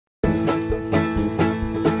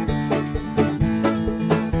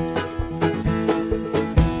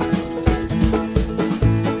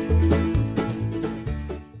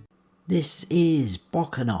This is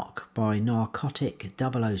Boconnoc by Narcotic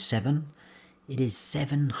 007. It is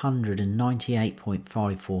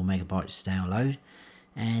 798.54 megabytes to download,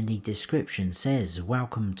 and the description says,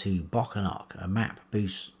 "Welcome to Boconnoc, a map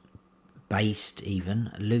based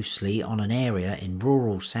even loosely on an area in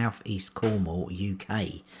rural South East Cornwall,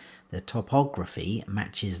 UK. The topography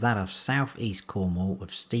matches that of South East Cornwall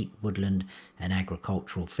with steep woodland and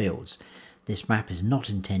agricultural fields. This map is not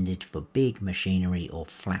intended for big machinery or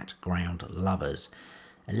flat ground lovers."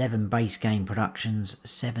 11 base game productions,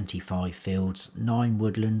 75 fields, 9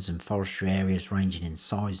 woodlands and forestry areas ranging in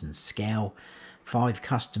size and scale, 5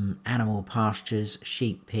 custom animal pastures,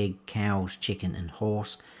 sheep, pig, cows, chicken and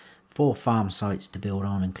horse, 4 farm sites to build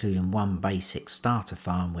on, including 1 basic starter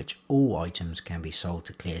farm which all items can be sold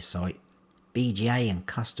to clear site, BGA and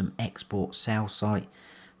custom export sale site,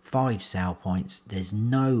 5 sale points. There's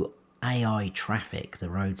no AI traffic, the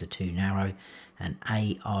roads are too narrow, and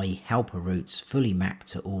AI helper routes fully mapped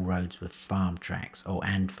to all roads with farm tracks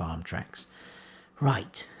and farm tracks.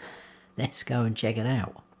 Right, let's go and check it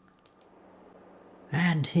out.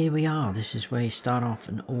 And here we are. This is where you start off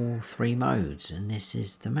in all 3 modes, and this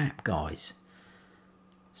is the map, guys.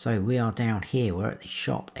 So we are down here, we're at the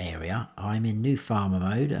shop area. I'm in new farmer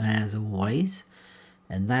mode as always,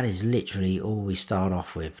 and that is literally all we start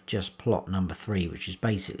off with, just plot number 3, which is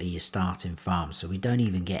basically your starting farm. So we don't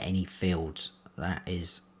even get any fields. That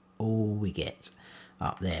is all we get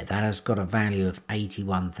up there. That has got a value of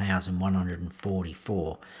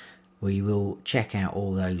 81,144. We will check out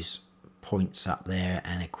all those points up there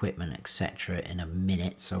and equipment, etc. in a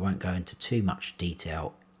minute, so I won't go into too much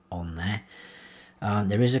detail on there.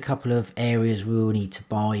 There is a couple of areas we will need to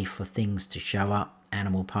buy for things to show up,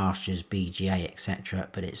 animal pastures, BGA, etc.,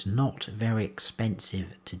 but it's not very expensive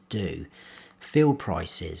to do. Field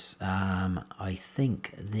prices, I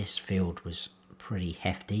think this field was pretty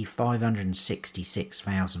hefty,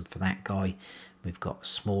 566,000 for that guy. We've got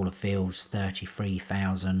smaller fields,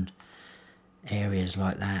 33,000, areas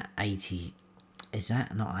like that, 80, is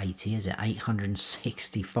that not 80, is it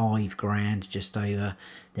 865 grand, just over.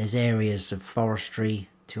 There's areas of forestry,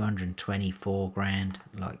 224 grand,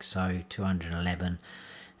 like so, 211.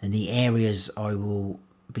 And the areas I will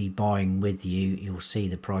be buying with you, you'll see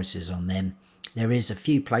the prices on them. There is a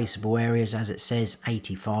few placeable areas, as it says,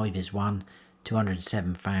 85 is one,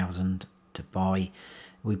 207,000 to buy.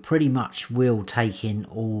 We pretty much will take in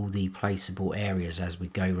all the placeable areas as we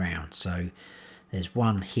go round. So there's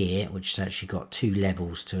one here which has actually got 2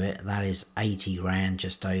 levels to it, that is 80 grand,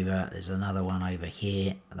 just over. There's another one over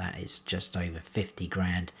here that is just over 50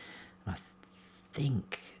 grand. I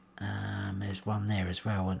think there's one there as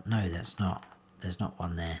well. No, there's not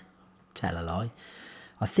one there, tell a lie.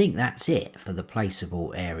 I think that's it for the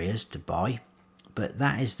placeable areas to buy, but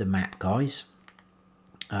that is the map, guys.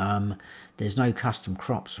 There's no custom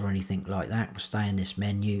crops or anything like that. We'll stay in this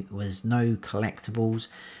menu. There's no collectibles.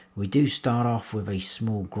 We do start off with a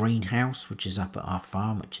small greenhouse which is up at our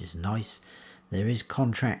farm, which is nice. There is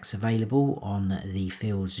contracts available on the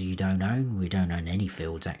fields you don't own. We don't own any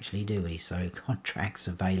fields actually, do we? So contracts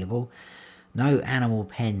available. No animal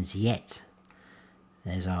pens yet.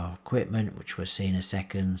 There's our equipment, which we'll see in a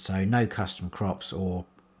second. So no custom crops or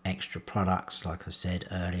extra products, like I said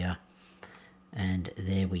earlier. And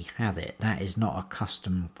there we have it. That is not a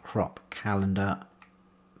custom crop calendar,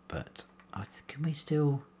 but can we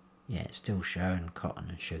still, yeah, it's still showing cotton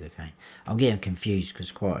and sugarcane. I'm getting confused because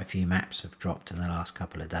quite a few maps have dropped in the last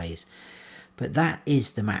couple of days. But that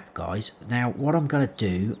is the map, guys. Now what I'm going to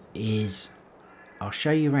do is I'll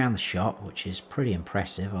show you around the shop, which is pretty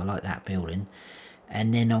impressive. I like that building.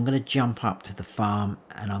 And then I'm going to jump up to the farm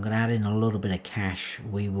and I'm going to add in a little bit of cash.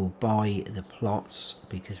 We will buy the plots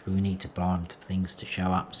because we need to buy them to things to show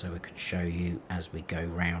up, so we can show you as we go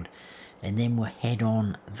round. And then we'll head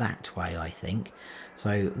on that way, I think.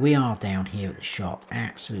 So we are down here at the shop.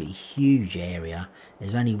 Absolutely huge area.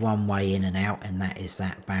 There's only one way in and out, and that is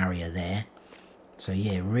that barrier there. So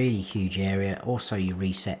yeah, really huge area. Also your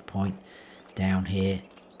reset point down here.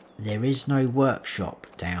 There is no workshop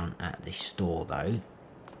down at the store though,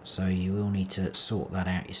 so you will need to sort that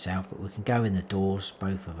out yourself, but we can go in the doors,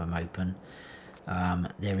 both of them open.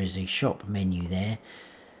 There is a shop menu there.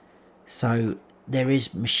 So there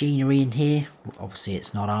is machinery in here. Obviously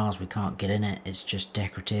it's not ours, we can't get in it, it's just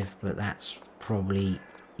decorative, but that's probably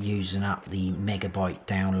using up the megabyte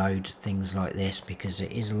download, things like this, because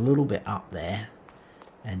it is a little bit up there.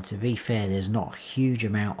 And to be fair, there's not a huge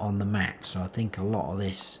amount on the map, so I think a lot of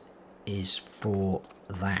this is for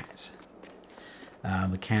that.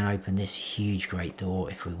 We can open this huge great door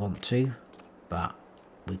if we want to, but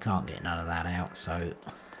we can't get none of that out, so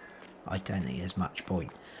I don't think there's much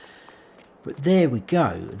point. But there we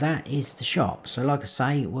go, that is the shop. So like I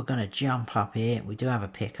say, we're going to jump up here. We do have a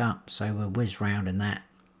pickup, so we'll whiz round in that,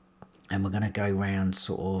 and we're going to go round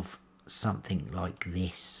sort of something like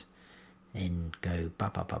this and go ba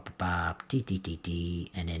ba ba ba ba dee dee dee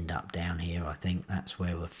dee and end up down here. I think that's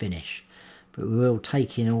where we'll finish, but we will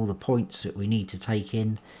take in all the points that we need to take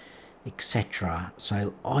in, etc.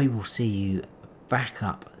 So I will see you back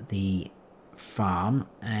up the farm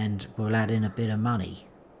and we'll add in a bit of money.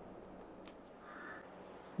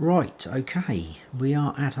 Right, okay, we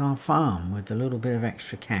are at our farm with a little bit of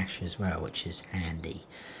extra cash as well, which is handy.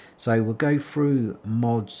 So we'll go through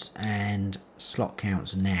mods and slot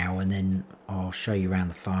counts now, and then I'll show you around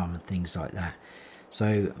the farm and things like that.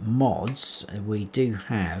 So mods, we do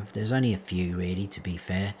have, there's only a few really, to be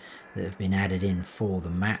fair, that have been added in for the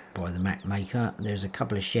map by the map maker. There's a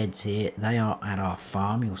couple of sheds here, they are at our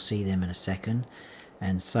farm, you'll see them in a second.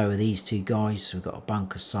 And so are these two guys. So we've got a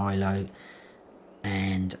bunker silo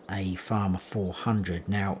and a farmer 400.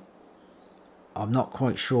 Now I'm not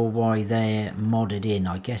quite sure why they're modded in.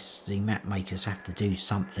 I guess the map makers have to do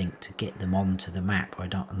something to get them onto the map.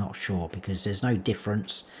 I'm not sure, because there's no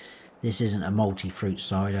difference. This isn't a multi-fruit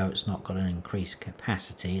silo, it's not got an increased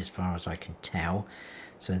capacity as far as I can tell.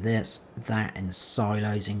 So there's that, and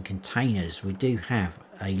silos and containers. We do have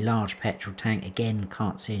a large petrol tank, again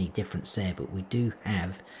can't see any difference there, but we do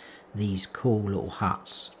have these cool little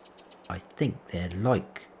huts. I think they're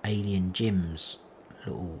like Alien Jim's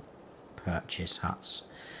little purchase huts.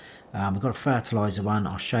 We've got a fertilizer one,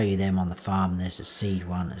 I'll show you them on the farm. There's a seed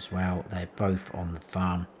one as well, they're both on the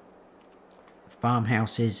farm.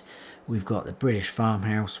 Farmhouses, we've got the British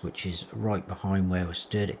farmhouse, which is right behind where we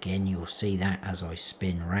stood. Again, you'll see that as I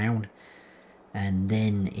spin round. And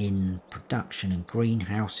then in production and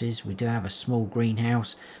greenhouses, we do have a small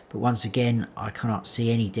greenhouse, but once again I cannot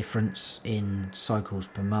see any difference in cycles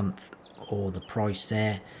per month or the price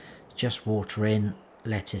there. Just water in,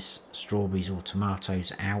 lettuce, strawberries or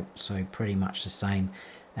tomatoes out, so pretty much the same.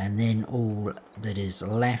 And then all that is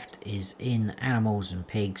left is in animals and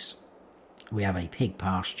pigs. We have a pig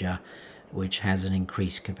pasture which has an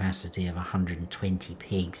increased capacity of 120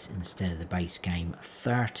 pigs instead of the base game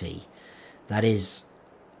 30. That is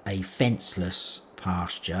a fenceless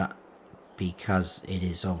pasture because it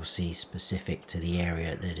is obviously specific to the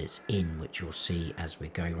area that it's in, which you'll see as we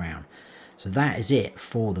go round. So that is it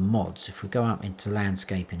for the mods. If we go up into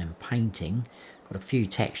landscaping and painting, got a few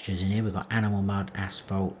textures in here. We've got animal mud,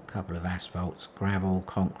 asphalt, a couple of asphalts, gravel,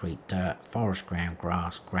 concrete, dirt, forest ground,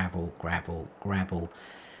 grass, gravel, gravel, gravel,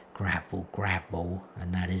 gravel, gravel,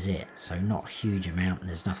 and that is it. So not a huge amount, and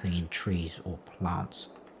there's nothing in trees or plants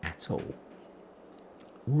at all.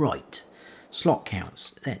 Right, slot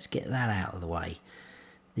counts, let's get that out of the way.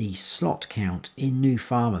 The slot count in new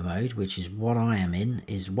farmer mode, which is what I am in,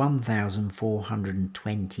 is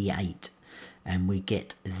 1428, and we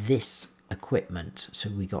get this equipment.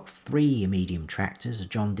 So we got 3 medium tractors, a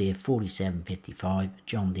John Deere 4755,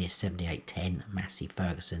 John Deere 7810, Massey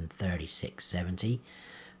Ferguson 3670,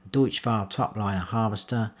 Deutschfahrer Topliner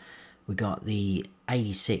harvester, we got the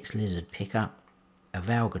 86 Lizard pickup, a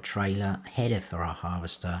Valga trailer, header for our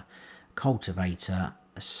harvester, cultivator,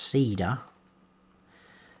 a seeder,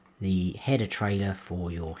 the header trailer for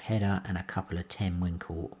your header, and a couple of 10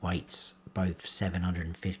 Winkle weights, both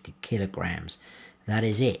 750 kilograms. That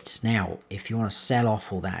is it. Now if you want to sell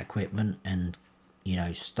off all that equipment and, you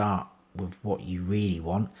know, start with what you really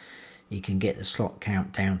want, you can get the slot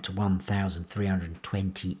count down to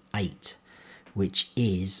 1328, which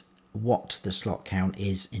is what the slot count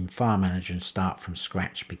is in Farm Manager and start from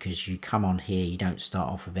scratch, because you come on here, you don't start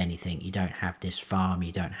off with anything, you don't have this farm,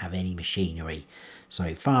 you don't have any machinery.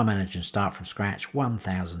 So Farm Manager and start from scratch,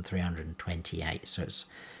 1328, so it's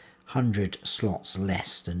 100 slots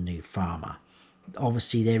less than New Farmer.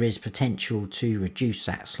 Obviously there is potential to reduce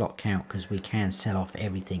that slot count because we can sell off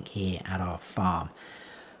everything here at our farm.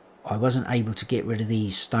 I wasn't able to get rid of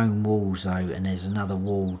these stone walls though, and there's another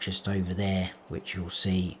wall just over there which you'll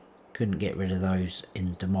see. Couldn't get rid of those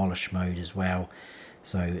in demolish mode as well,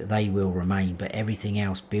 so they will remain, but everything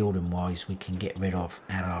else building wise we can get rid of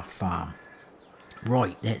at our farm.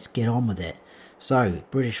 Right, let's get on with it. So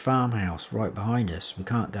British farmhouse right behind us, we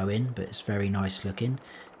can't go in but it's very nice looking.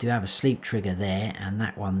 Do have a sleep trigger there, and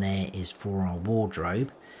that one there is for our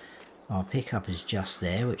wardrobe. Our pickup is just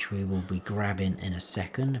there, which we will be grabbing in a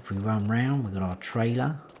second. If we run round, we've got our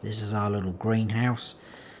trailer. This is our little greenhouse.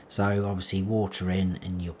 So obviously water in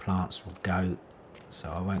and your plants will go. So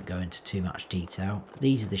I won't go into too much detail.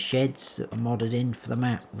 These are the sheds that are modded in for the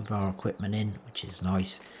map with our equipment in, which is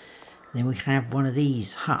nice. Then we have one of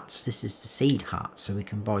these huts. This is the seed hut. So we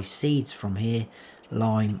can buy seeds from here,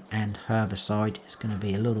 lime and herbicide. It's going to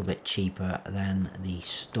be a little bit cheaper than the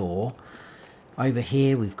store. Over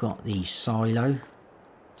here we've got the silo,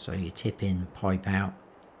 so you tip in, pipe out,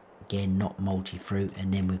 again not multi-fruit,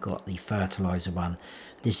 and then we've got the fertilizer one.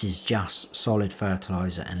 This is just solid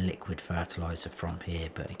fertilizer and liquid fertilizer from here,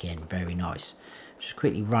 but again very nice. Just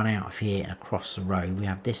quickly run out of here and across the road we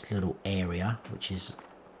have this little area which is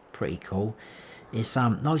pretty cool. It's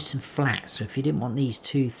nice and flat, so if you didn't want these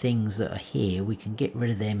two things that are here, we can get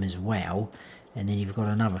rid of them as well, and then you've got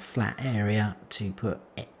another flat area to put,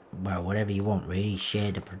 well, whatever you want really,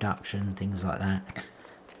 share the production, things like that.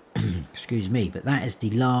 Excuse me. But that is the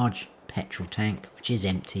large petrol tank, which is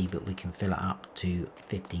empty, but we can fill it up to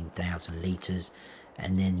 15,000 litres,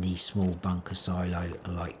 and then the small bunker silo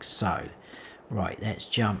like so. Right, let's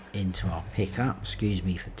jump into our pickup. Excuse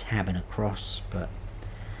me for tabbing across, but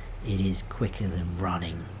it is quicker than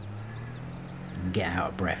running. And get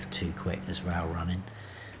out of breath too quick as well running.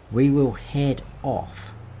 We will head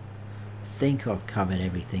off. I think I've covered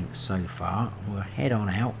everything so far. We'll head on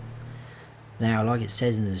out. Now, like it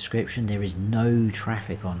says in the description, there is no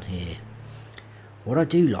traffic on here. What I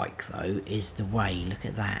do like though is the way, look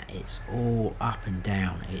at that, it's all up and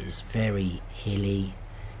down. It is very hilly.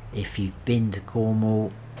 If you've been to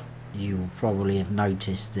Cornwall, you will probably have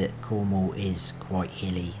noticed that Cornwall is quite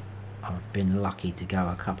hilly. I've been lucky to go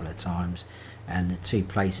a couple of times, and the two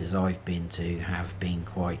places I've been to have been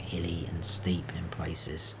quite hilly and steep in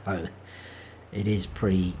places, so it is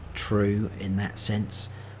pretty true in that sense.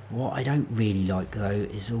 What I don't really like though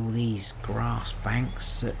is all these grass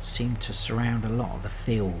banks that seem to surround a lot of the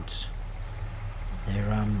fields.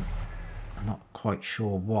 They're I'm not quite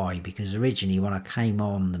sure why, because originally when I came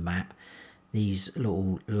on the map, these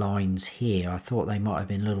little lines here, I thought they might have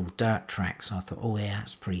been little dirt tracks, and I thought, oh yeah,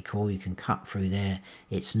 that's pretty cool, you can cut through there.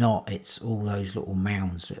 It's not, it's all those little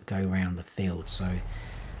mounds that go around the field, so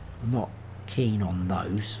I'm not keen on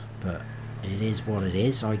those, but it is what it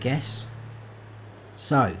is, I guess.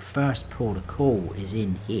 So first port of call is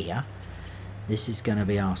in here. This is going to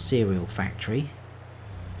be our cereal factory,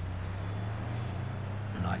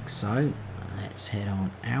 like so. Let's head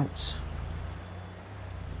on out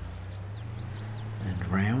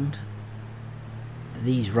and round.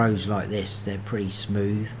 These roads like this, they're pretty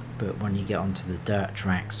smooth, but when you get onto the dirt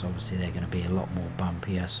tracks, obviously they're going to be a lot more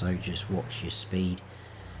bumpier, so just watch your speed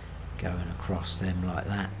going across them like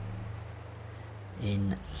that.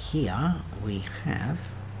 In here we have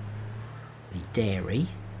the dairy.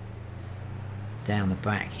 Down the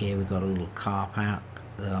back here we've got a little car park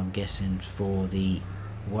that I'm guessing for the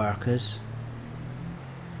workers,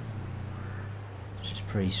 which is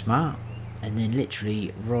pretty smart. And then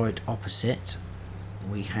literally right opposite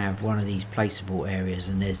we have one of these placeable areas,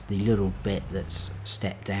 and there's the little bit that's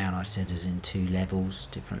stepped down. I said is in two levels,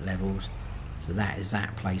 different levels, so that is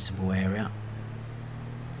that placeable area.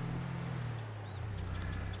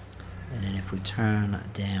 And then if we turn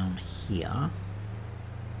down here,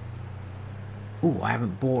 oh, I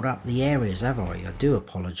haven't brought up the areas, have I? I do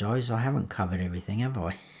apologise, I haven't covered everything, have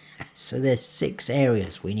I? So there's 6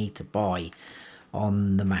 areas we need to buy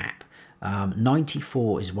on the map.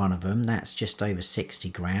 94 is one of them, that's just over 60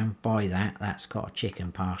 grand. Buy that, that's got a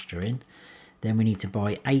chicken pasture in. Then we need to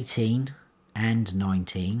buy 18 and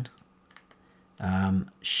 19.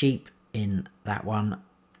 Sheep in that one,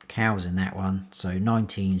 cows in that one, so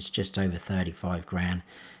 19's just over 35 grand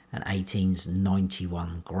and 18's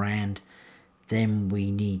 91 grand. Then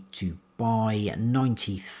we need to buy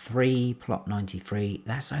 93, plot 93,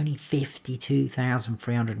 that's only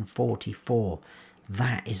 52,344.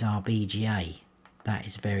 That is our BGA. That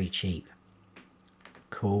is very cheap.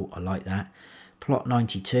 Cool, I like that. Plot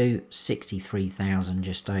 92, 63,000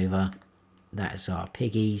 just over. That is our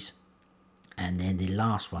piggies. And then the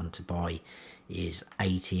last one to buy is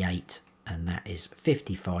 88, and that is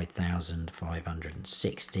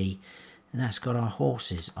 55,560, and that's got our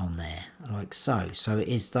horses on there like so. So it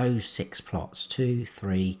is those 6 plots, 2,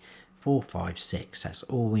 3, 4, 5, 6. That's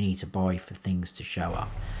all we need to buy for things to show up.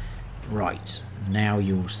 Right, now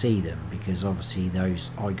you'll see them, because obviously those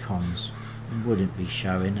icons wouldn't be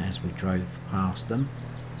showing as we drove past them.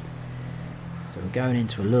 So we're going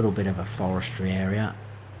into a little bit of a forestry area,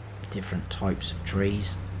 different types of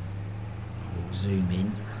trees. We'll zoom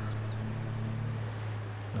in,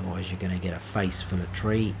 otherwise you're going to get a face full of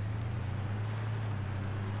tree.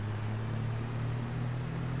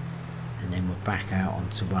 And then we're back out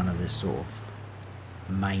onto one of the sort of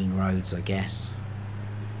main roads, I guess.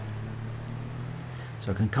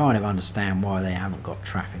 So I can kind of understand why they haven't got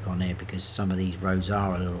traffic on here, because some of these roads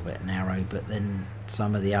are a little bit narrow, but then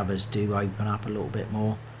some of the others do open up a little bit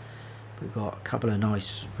more. We've got a couple of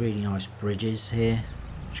nice, really nice bridges here,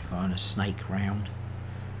 which kind of snake round.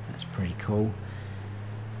 That's pretty cool.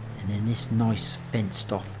 And then this nice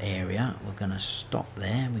fenced off area, we're going to stop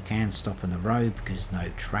there. We can stop on the road because no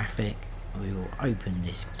traffic. We will open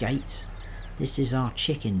this gate. This is our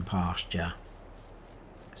chicken pasture.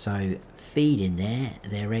 So feed in there,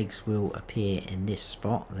 their eggs will appear in this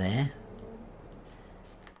spot there.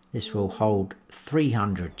 This will hold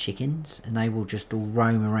 300 chickens and they will just all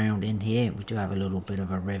roam around in here. We do have a little bit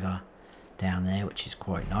of a river down there, which is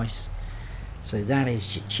quite nice. So that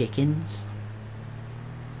is your chickens.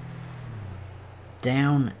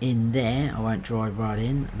 Down in there, I won't drive right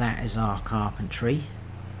in, that is our carpentry.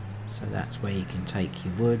 So that's where you can take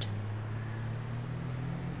your wood.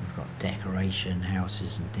 We've got decoration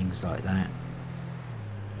houses and things like that.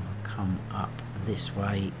 We'll come up this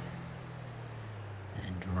way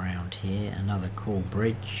and around here. Another cool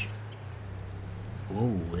bridge.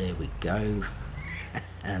 Oh, there we go.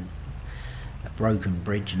 A broken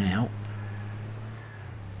bridge now.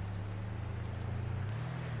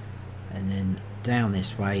 And then down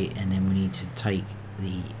this way, and then we need to take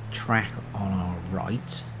the track on our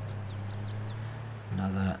right.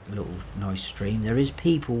 Another little nice stream. There is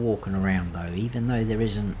people walking around though, even though there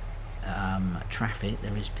isn't traffic,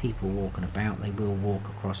 there is people walking about. They will walk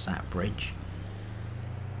across that bridge.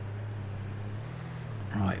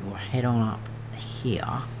 Right, we'll head on up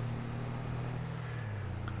here,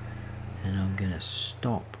 and I'm going to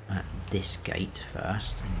stop at this gate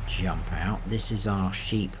first and jump out. This is our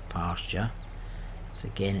sheep pasture. So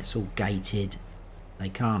again, it's all gated. They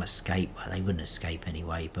can't escape. Well, they wouldn't escape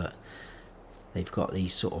anyway, but they've got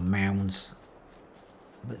these sort of mounds.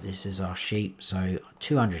 But this is our sheep. So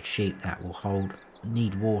 200 sheep that will hold,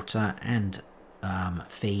 need water and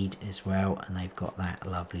feed as well. And they've got that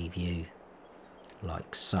lovely view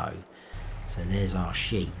like so. So there's our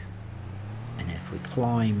sheep. And if we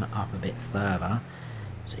climb up a bit further,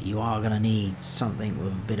 so you are going to need something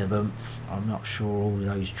with a bit of oomph. I'm not sure all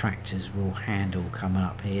those tractors will handle coming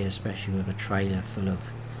up here, especially with a trailer full of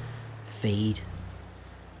feed.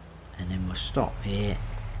 And then we'll stop here.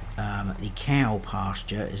 The cow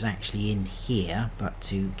pasture is actually in here, but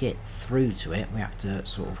to get through to it we have to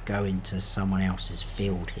sort of go into someone else's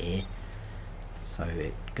field here. So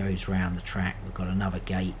it goes round the track. We've got another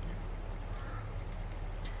gate.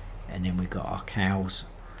 And then we've got our cows.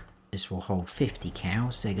 This will hold 50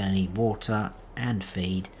 cows. They're going to need water and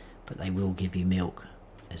feed, but they will give you milk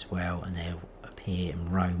as well, and they'll appear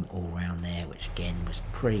and roam all around there, which again was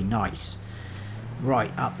pretty nice.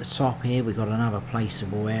 Right up the top here we've got another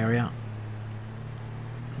placeable area.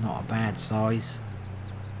 Not a bad size.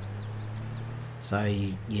 So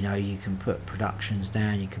you know, you can put productions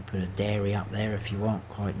down. You can put a dairy up there if you want,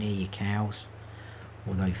 quite near your cows.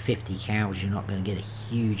 Although 50 cows, you're not going to get a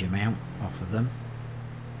huge amount off of them.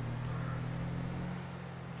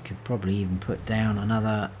 You could probably even put down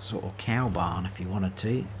another sort of cow barn if you wanted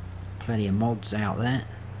to. Plenty of mods out there.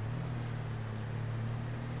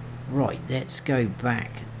 Right, let's go back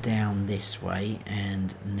down this way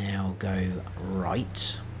and now go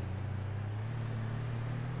right.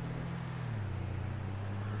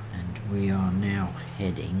 And we are now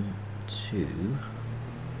heading to...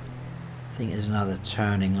 I think there's another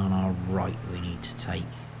turning on our right we need to take.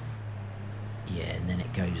 Yeah, and then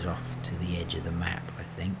it goes off to the edge of the map, I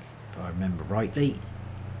think, if I remember rightly.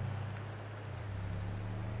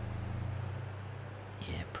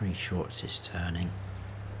 Yeah, pretty sure it's this turning.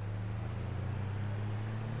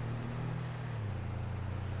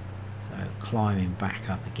 So climbing back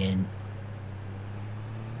up again.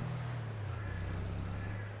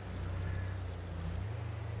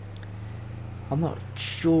 I'm not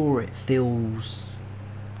sure it feels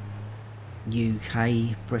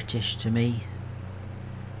UK, British to me.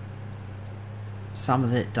 Some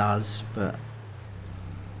of it does, but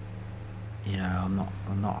you know,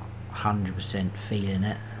 I'm not 100% feeling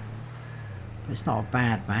it. But it's not a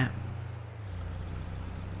bad map.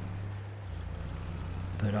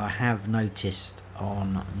 But I have noticed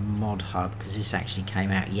on Mod Hub, because this actually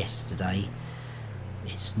came out yesterday,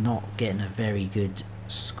 it's not getting a very good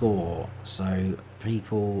score. So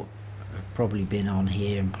people have probably been on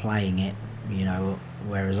here and playing it, you know,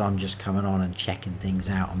 whereas I'm just coming on and checking things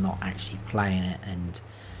out. I'm not actually playing it and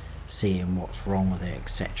seeing what's wrong with it,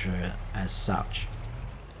 etc. as such.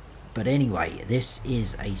 But anyway, this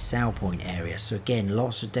is a sell point area, so again,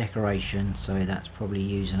 lots of decoration, so that's probably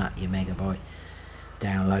using up your megabyte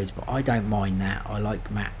downloads, but I don't mind that. I like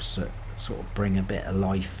maps that sort of bring a bit of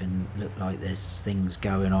life and look like there's things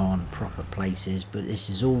going on, proper places. But this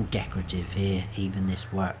is all decorative here, even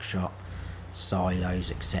this workshop, silos,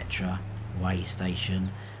 etc., way station.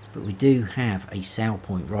 but we do have a sale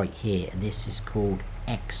point right here, and this is called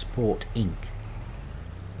Export Inc.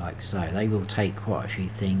 Like so. They will take quite a few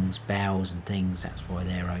things, bales and things, that's why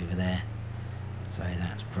they're over there. So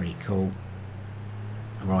that's pretty cool.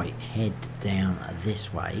 Right, head down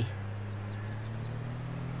this way.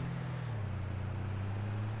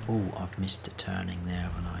 Oh, I've missed a turning there,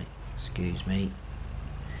 haven't I? Excuse me.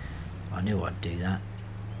 I knew I'd do that.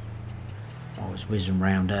 I was whizzing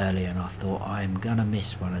round earlier and I thought I'm gonna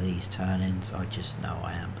miss one of these turnings. I just know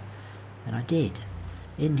I am. And I did.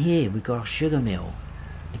 In here we got a sugar mill.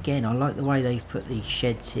 Again, I like the way they've put these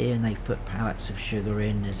sheds here and they've put pallets of sugar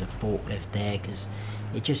in. There's a forklift there because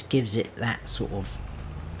it just gives it that sort of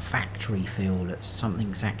factory feel that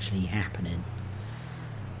something's actually happening.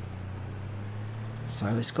 So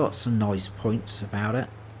it's got some nice points about it.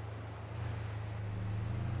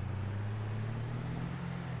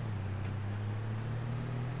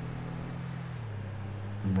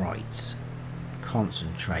 Right,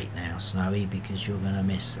 concentrate now, Snowy, because you're going to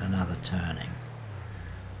miss another turning.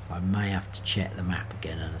 I may have to check the map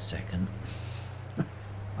again in a second.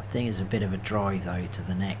 I think it's a bit of a drive though to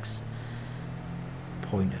the next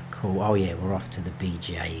point of call. Oh yeah, we're off to the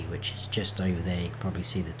BGA, which is just over there. You can probably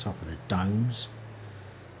see the top of the domes.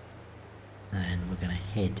 And we're going to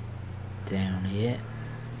head down here.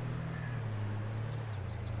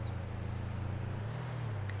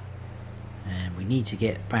 And we need to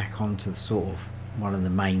get back onto sort of one of the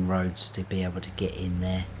main roads to be able to get in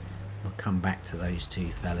there. We'll come back to those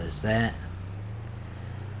two fellas there.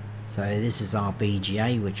 So this is our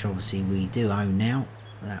BGA, which obviously we do own now.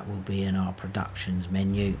 That will be in our productions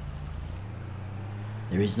menu.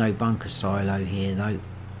 There is no bunker silo here though.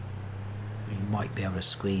 You might be able to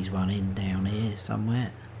squeeze one in down here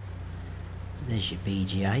somewhere. There's your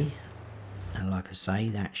BGA. And like I say,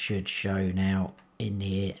 that should show now in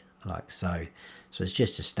here like so. So it's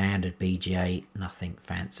just a standard BGA, nothing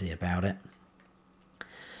fancy about it.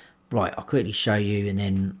 Right, I'll quickly show you and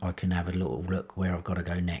then I can have a little look where I've got to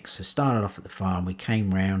go next. So started off at the farm, we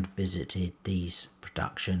came round, visited these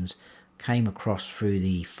productions, came across through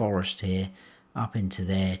the forest here, up into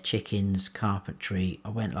there, chickens, carpentry. I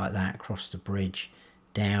went like that across the bridge,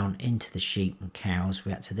 down into the sheep and cows.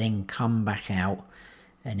 We had to then come back out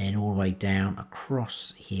and then all the way down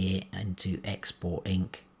across here into Export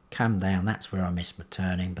Inc. Come down, that's where I missed my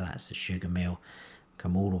turning, but that's the sugar mill.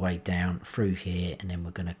 Come all the way down through here and then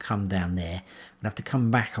we're going to come down there. I'll have to come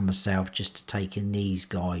back on myself just to take in these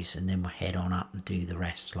guys and then we'll head on up and do the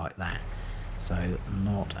rest like that. So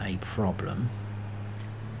not a problem.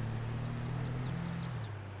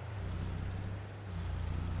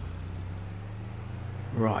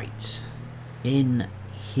 Right, in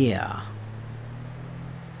here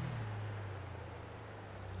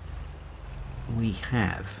we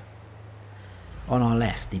have on our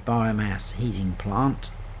left the biomass heating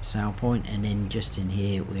plant sale point, and then just in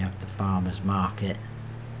here we have the farmers market,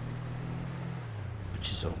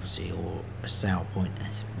 which is obviously all a sale point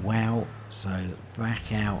as well. So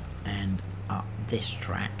back out and up this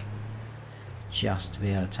track just to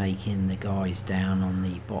be able to take in the guys down on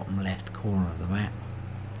the bottom left corner of the map.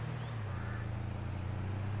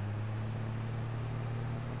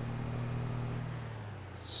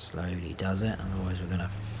 Slowly does it, otherwise we're going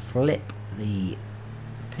to flip the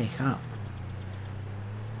pickup.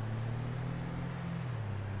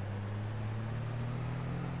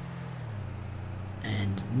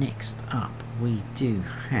 And next up we do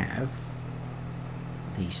have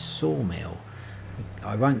the sawmill.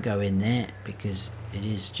 I won't go in there because it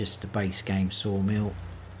is just a base game sawmill,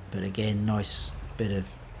 but again, nice bit of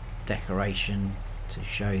decoration to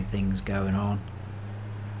show things going on.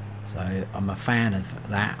 So I'm a fan of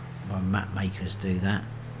that when map makers do that.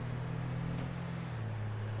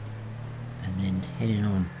 And then heading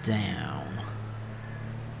on down.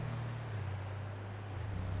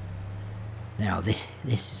 Now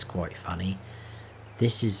this is quite funny.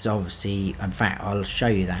 This is obviously, in fact I'll show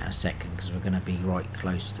you that in a second because we're going to be right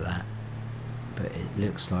close to that. But it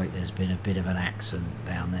looks like there's been a bit of an accident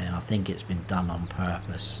down there and I think it's been done on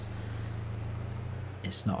purpose.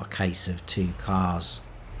 It's not a case of two cars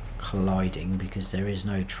colliding because there is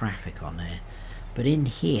no traffic on there. But in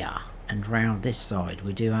here and round this side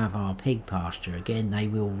we do have our pig pasture. Again, they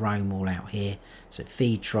will roam all out here. So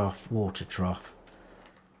feed trough, water trough,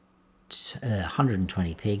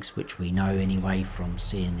 120 pigs, which we know anyway from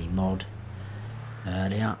seeing the mod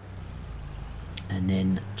earlier. And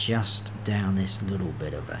then just down this little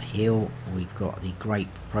bit of a hill we've got the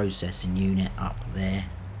grape processing unit up there.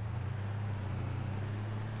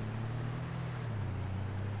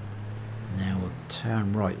 Now we'll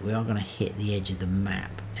turn right. We are going to hit the edge of the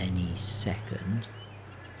map any second.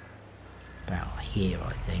 about here,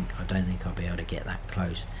 I think. I don't think I'll be able to get that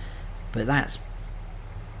close, but that's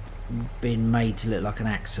been made to look like an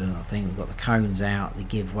accident. I think we've got the cones out, the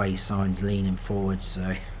give way signs leaning forward,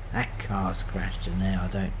 so that car's crashed in there. I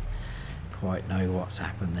don't quite know what's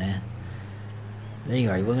happened there. But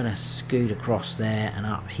anyway, we're going to scoot across there, and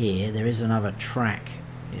up here there is another track,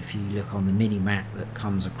 if you look on the mini map, that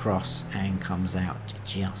comes across and comes out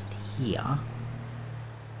just here.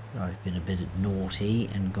 I've been a bit naughty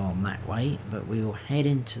and gone that way, but we will head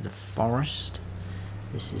into the forest.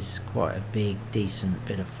 This is quite a big, decent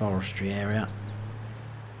bit of forestry area.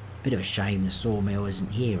 Bit of a shame the sawmill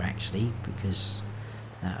isn't here actually, because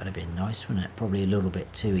that would have been nice, wouldn't it? Probably a little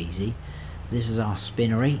bit too easy. This is our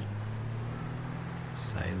spinnery,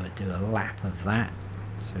 so we'll do a lap of that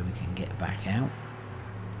so we can get back out.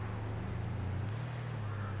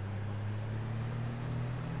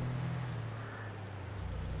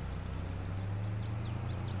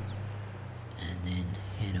 And then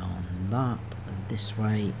head on up this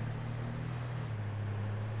way.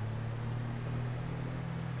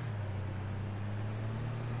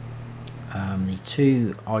 The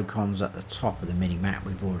two icons at the top of the mini map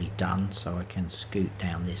we've already done, so I can scoot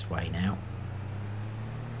down this way now.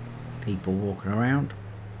 People walking around.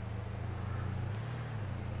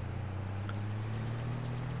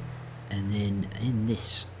 And then in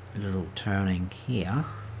this little turning here,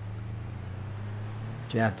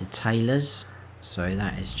 do you have the tailors? So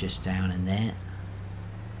that is just down in there.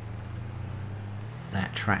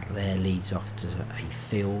 That track there leads off to a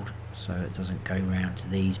field, so it doesn't go round to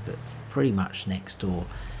these, but pretty much next door.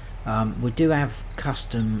 We do have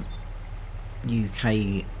custom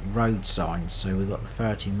UK road signs, so we've got the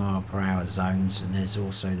 30 mph zones, and there's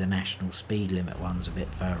also the national speed limit ones a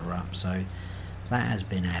bit further up, so that has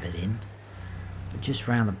been added in. But just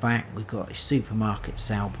round the back we've got a supermarket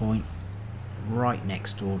sale point. Right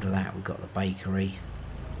next door to that we've got the bakery,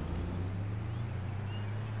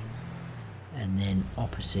 and then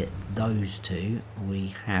opposite those two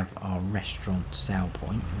we have our restaurant sale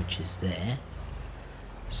point, which is there.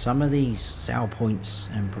 Some of these sale points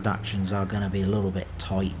and productions are going to be a little bit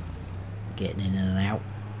tight getting in and out,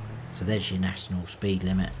 so there's your national speed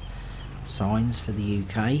limit signs for the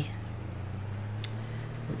UK,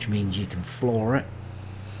 which means you can floor it.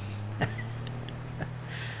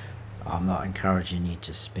 I'm not encouraging you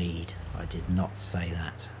to speed, I did not say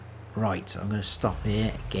that. Right, I'm going to stop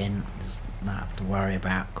here again. There's not have to worry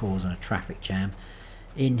about causing a traffic jam.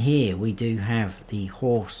 In here we do have the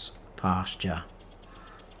horse pasture,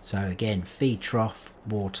 so again, feed trough,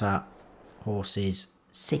 water, horses,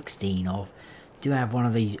 16 of. Do have one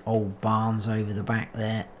of these old barns over the back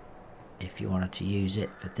there if you wanted to use it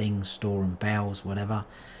for things, storing bales, whatever.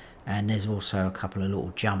 And there's also a couple of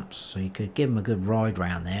little jumps, so you could give them a good ride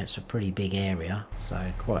round there. It's a pretty big area, so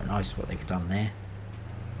quite nice what they've done there.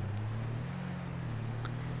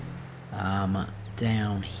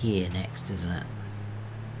 Down here next, isn't it?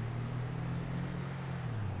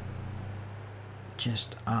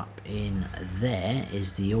 Just up in there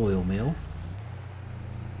is the oil mill.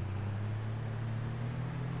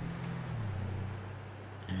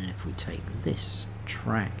 And if we take this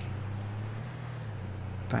track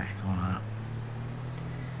back on up,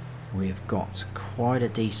 we've got quite a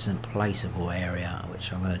decent placeable area,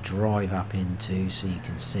 which I'm going to drive up into so you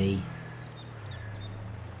can see.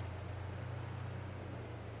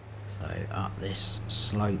 So up this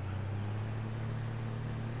slope,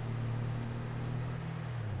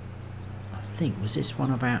 I think, was this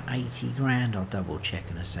one about 80 grand? I'll double check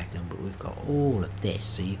in a second, but we've got all of this,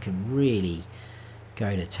 so you can really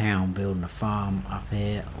go to town building a farm up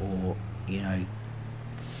here, or you know,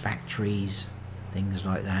 factories, things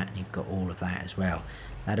like that, and you've got all of that as well.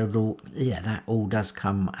 That all, yeah, that all does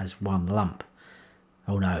come as one lump.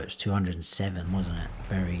 Oh no, it's 207, wasn't it?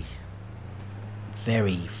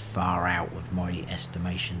 Very far out with my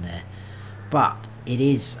estimation there, but it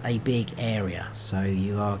is a big area, so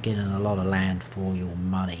you are getting a lot of land for your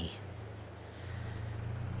money.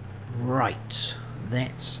 Right,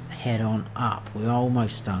 let's head on up. We're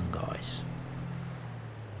almost done, guys.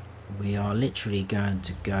 We are literally going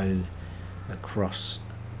to go across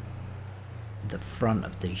the front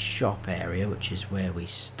of the shop area, which is where we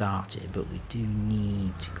started, but we do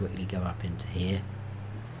need to quickly go up into here.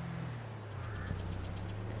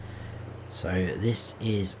 So this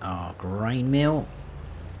is our grain mill,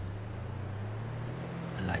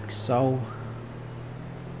 like so,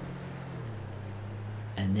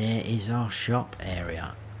 and there is our shop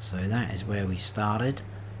area. So that is where we started.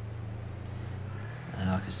 And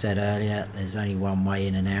like I said earlier, there's only one way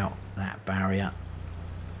in and out that barrier,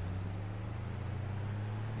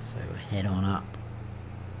 so head on up.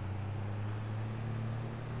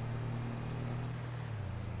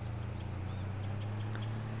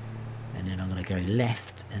 and then I'm going to go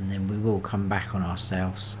left, and then we will come back on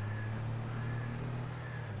ourselves.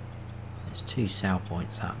 There's 2 sail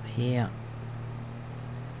points up here,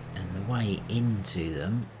 and the way into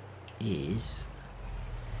them is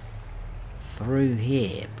through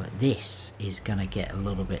here, but this is going to get a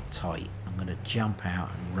little bit tight. I'm going to jump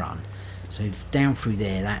out and run. So down through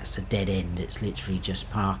there, that's a dead end. It's literally just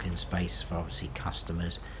parking space for obviously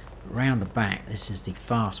customers. But round the back, this is the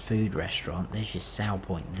fast food restaurant. There's your sail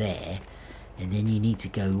point there, and then you need to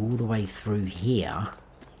go all the way through here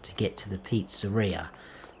to get to the pizzeria.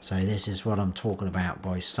 So this is what I'm talking about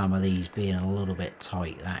by some of these being a little bit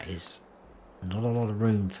tight. That is not a lot of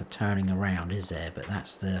room for turning around, is there? But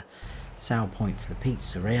that's the sail point for the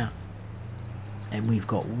pizzeria. And we've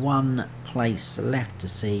got one place left to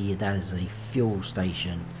see. That is a fuel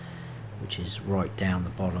station, which is right down the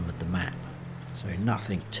bottom of the map. So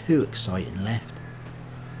nothing too exciting left.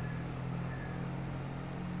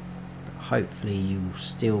 But hopefully you will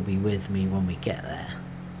still be with me when we get there.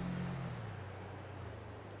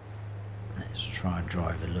 Let's try and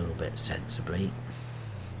drive a little bit sensibly.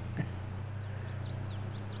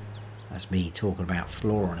 That's me talking about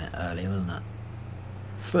flooring it earlier, wasn't it?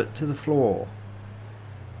 Foot to the floor.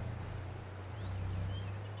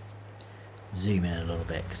 Zoom in a little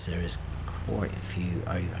bit because there is quite a few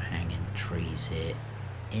overhanging trees here.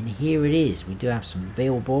 And here it is. We do have some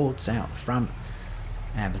billboards out front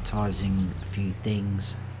advertising a few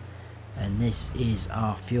things. And this is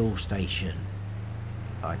our fuel station.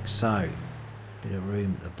 Like so. Bit of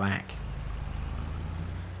room at the back.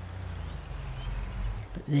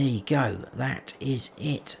 But there you go, that is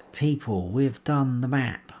it, people. We've done the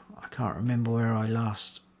map. I can't remember where I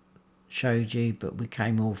last showed you, but we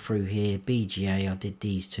came all through here. BGA, I did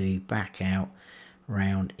these 2, back out,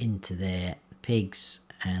 round into there, the pigs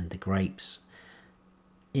and the grapes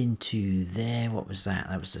into there. What was that?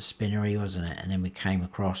 That was the spinnery, wasn't it? And then we came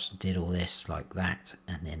across, did all this like that,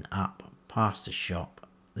 and then up past the shop,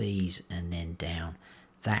 these, and then down.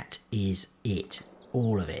 That is it,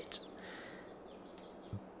 all of it.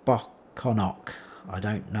 Boconnoc. I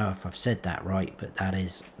don't know if I've said that right, but that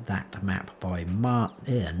is that map by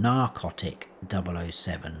Narcotic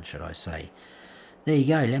 007, should I say. There you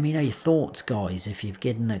go. Let me know your thoughts, guys, if you've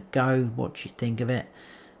given it a go, what you think of it.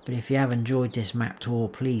 But if you have enjoyed this map tour,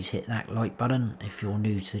 please hit that like button. If you're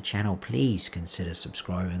new to the channel, please consider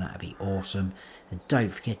subscribing. That would be awesome. And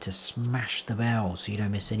don't forget to smash the bell so you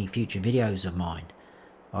don't miss any future videos of mine.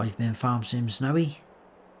 I've been Farm Sim Snowy.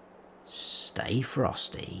 Stay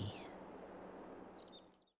frosty.